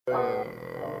Hey,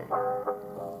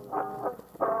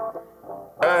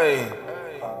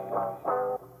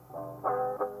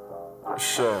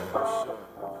 sure.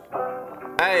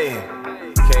 Hey,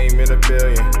 came in a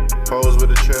billion, pose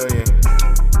with a trillion.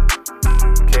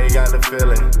 K got the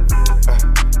feeling.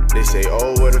 They say,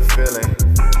 oh, what a feeling.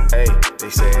 Hey, they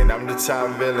saying I'm the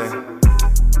top villain.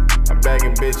 I'm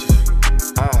bagging bitches.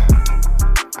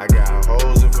 I got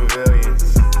hoes in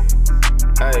pavilions.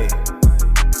 Hey,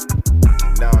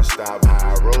 non-stop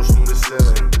high, roast through the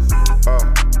ceiling.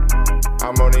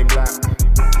 I'm on a block,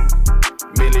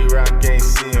 Millie Rock ain't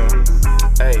see him.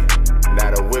 Hey,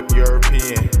 not a whip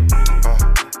European.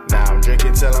 Now I'm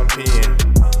drinking till I'm peeing.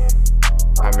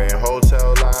 I'm in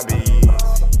hotel lobbies.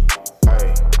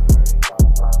 Hey,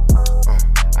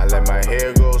 I let my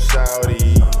hair go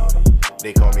Saudi.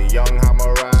 They call me Young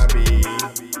Hammurabi,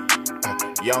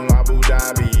 Young Abu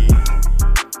Dhabi.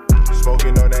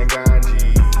 Smoking on that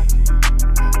ganji.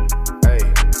 Hey,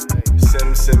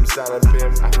 Sim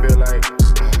Salabim. I feel like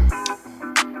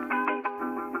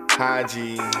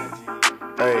Haji.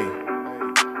 Hey,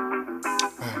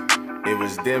 it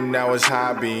was dim, now it's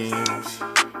high beams.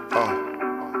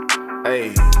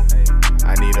 Hey,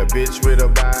 I need a bitch with a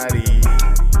body.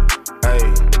 Hey,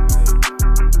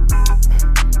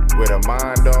 with a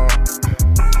mind on.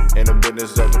 In the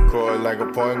business of the court like a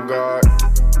point guard.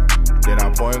 Then I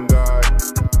point guard.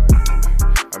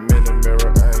 I'm in the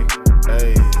mirror,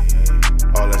 hey.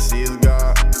 All I see is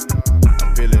God.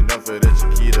 I'm peeling up for the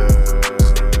Chiquita.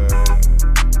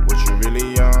 What you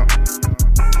really on?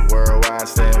 Worldwide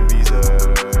stand visa.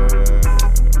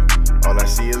 All I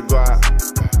see is guap.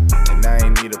 And I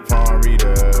ain't need a palm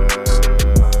reader.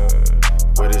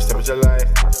 What is temperature like?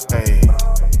 Hey,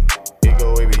 it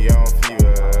go way beyond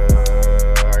fever.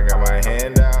 I got my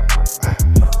hand out,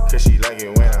 cause she like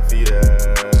it when I feed her.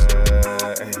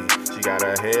 Hey, she got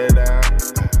her hair down,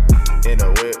 in a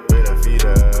whip with her feet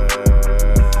up.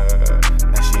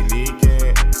 Now she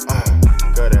leaking,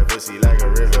 cut that pussy like a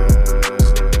river.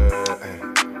 Hey,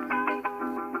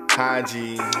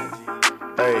 Haji,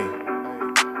 hey.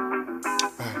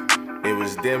 It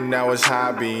was dim, now it's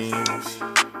high beams.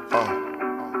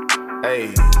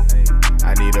 Hey,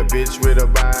 I need a bitch with a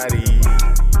body.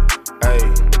 Hey,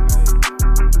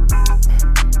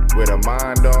 with a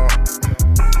mind on.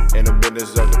 In the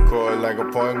business of the court like a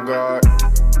point guard.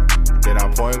 Then I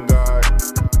point guard.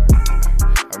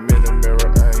 I'm in the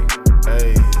mirror,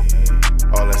 hey.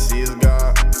 All I see is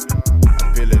God.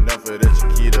 I'm peeling up for the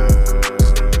Chiquita.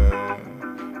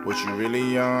 What you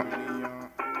really on?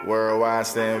 Worldwide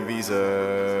stand visa.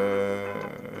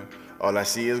 All I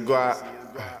see is guap,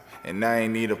 and I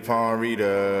ain't need a palm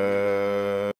reader.